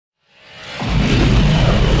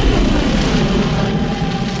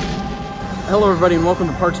Hello everybody and welcome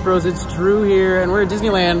to Parks Bros. It's Drew here and we're at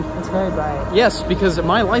Disneyland. It's very bright. Yes, because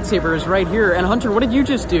my lightsaber is right here. And Hunter, what did you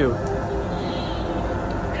just do?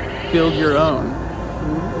 Build your own.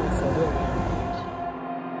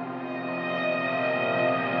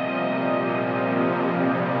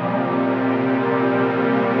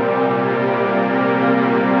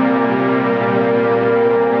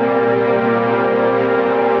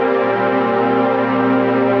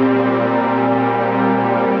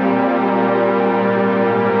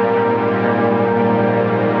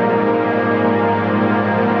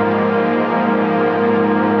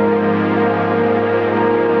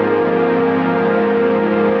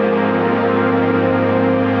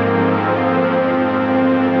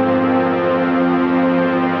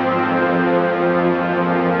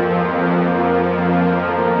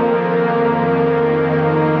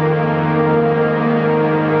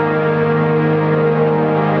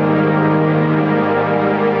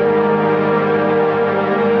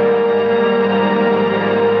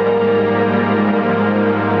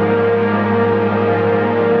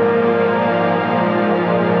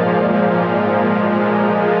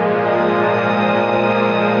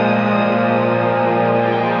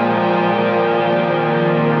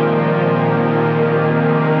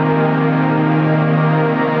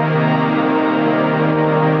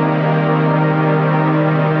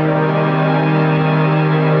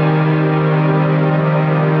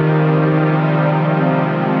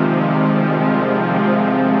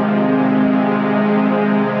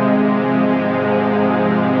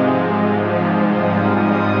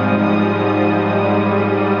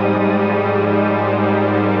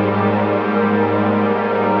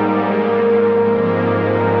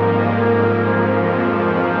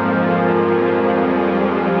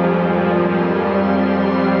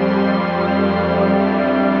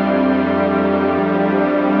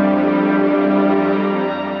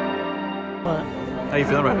 How you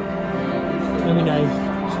feeling about it? I mean, I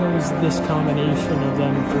chose this combination of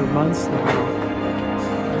them for months now.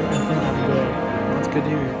 I think I'm good. That's good to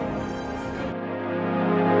hear.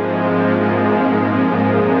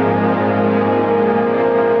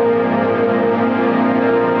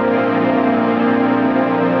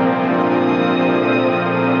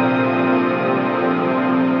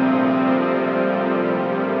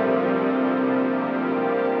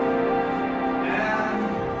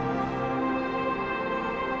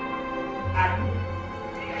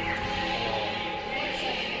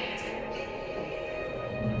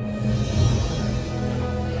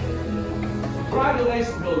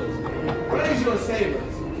 Congratulations, builders. Raise your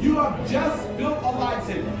sabers. You have just built a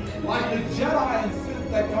lightsaber, like the Jedi and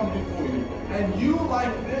Sith that come before you. And you,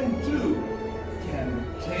 like them too, can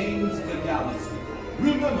change the galaxy.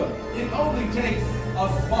 Remember, it only takes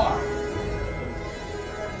a spark.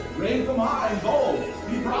 Raise them high and bold.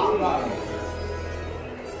 Be proud about it.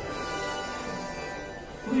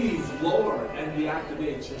 Please lower and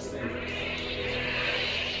deactivate your saber.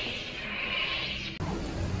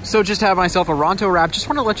 So just have myself a Ronto wrap. Just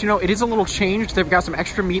want to let you know it is a little changed. They've got some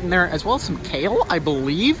extra meat in there as well as some kale, I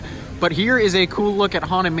believe. But here is a cool look at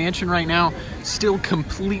Haunted Mansion right now. Still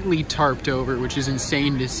completely tarped over, which is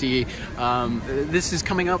insane to see. This is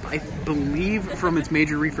coming up, I believe, from its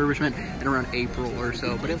major refurbishment in around April or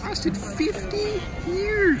so. But it lasted 50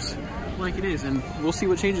 years like it is, and we'll see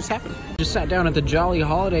what changes happen. Just sat down at the Jolly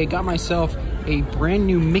Holiday, got myself a brand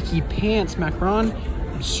new Mickey Pants macaron.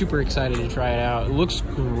 Super excited to try it out. It looks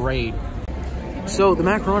great. So the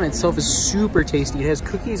macaron itself is super tasty. It has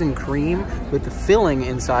cookies and cream with the filling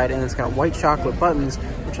inside, and it's got white chocolate buttons,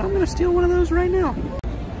 which I'm gonna steal one of those right now.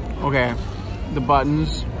 Okay, the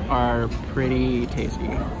buttons are pretty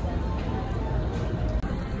tasty.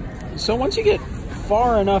 So once you get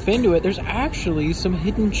far enough into it, there's actually some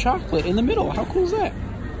hidden chocolate in the middle. How cool is that?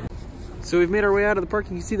 So we've made our way out of the park.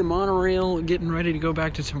 You can see the monorail getting ready to go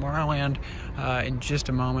back to Tomorrowland in just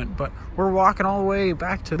a moment. But we're walking all the way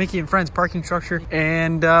back to Mickey and Friends parking structure.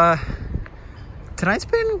 And tonight's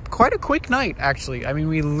been quite a quick night, actually. I mean,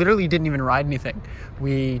 we literally didn't even ride anything.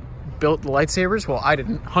 We built the lightsabers. Well, I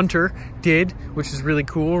didn't. Hunter did, which is really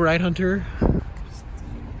cool, right, Hunter?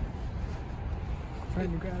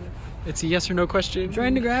 Trying to grab it. It's a yes or no question. I'm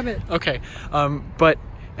trying to grab it. Okay.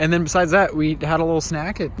 And then besides that, we had a little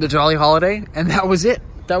snack at the Jolly Holiday, and that was it.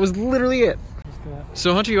 That was literally it.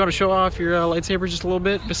 So Hunter, you want to show off your lightsaber just a little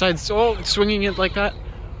bit? Besides, swinging it like that?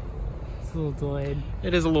 It's a little delayed.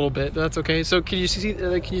 It is a little bit, but that's okay. So can you see?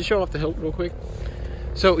 Can you show off the hilt real quick?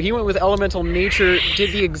 So he went with elemental nature,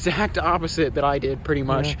 did the exact opposite that I did pretty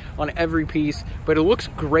much on every piece, but it looks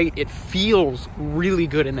great. It feels really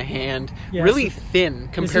good in the hand, really thin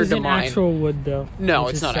compared to mine. This isn't actual wood though. No,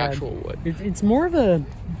 it's not actual wood. It's more of a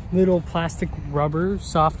little plastic rubber,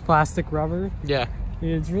 soft plastic rubber. Yeah.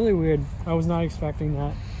 It's really weird. I was not expecting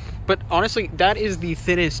that. But honestly, that is the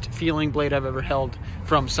thinnest feeling blade I've ever held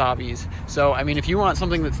from Savis. So, I mean, if you want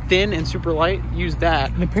something that's thin and super light, use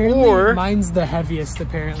that. And apparently, or mine's the heaviest,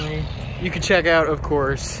 apparently. You could check out, of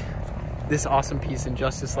course, this awesome Peace and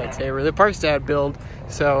Justice lightsaber, the Parks Dad build.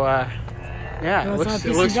 So, yeah, No, it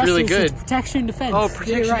looks really good. It's protection and defense. Oh,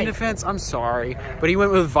 protection and defense. I'm sorry. But he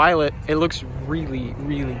went with violet. It looks really,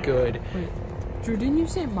 really good. Wait, Drew, didn't you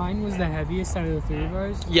say mine was the heaviest out of the 3 of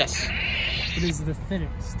ours? Yes. It is the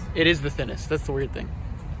thinnest. It is the thinnest. That's the weird thing.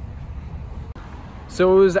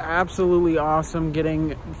 So it was absolutely awesome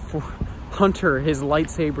getting Hunter his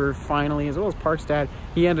lightsaber finally, as well as Parks' dad.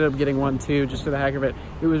 He ended up getting one too, just for the heck of it.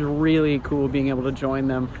 It was really cool being able to join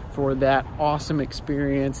them for that awesome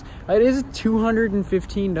experience. It is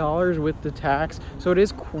 $215 with the tax, so it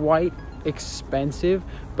is quite expensive.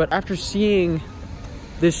 But after seeing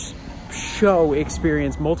this show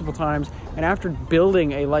experience multiple times, and after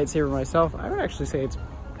building a lightsaber myself, I would actually say it's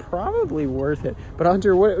probably worth it. But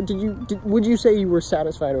Hunter, what would you say you were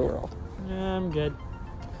satisfied overall? Yeah, I'm good.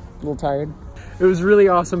 A little tired. It was really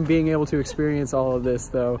awesome being able to experience all of this,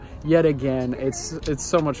 though. Yet again, it's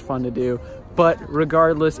so much fun to do. But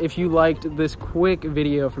regardless, if you liked this quick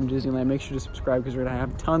video from Disneyland, make sure to subscribe, because we're gonna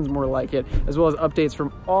have tons more like it, as well as updates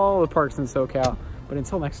from all the parks in SoCal. But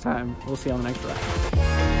until next time, we'll see you on the next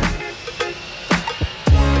ride.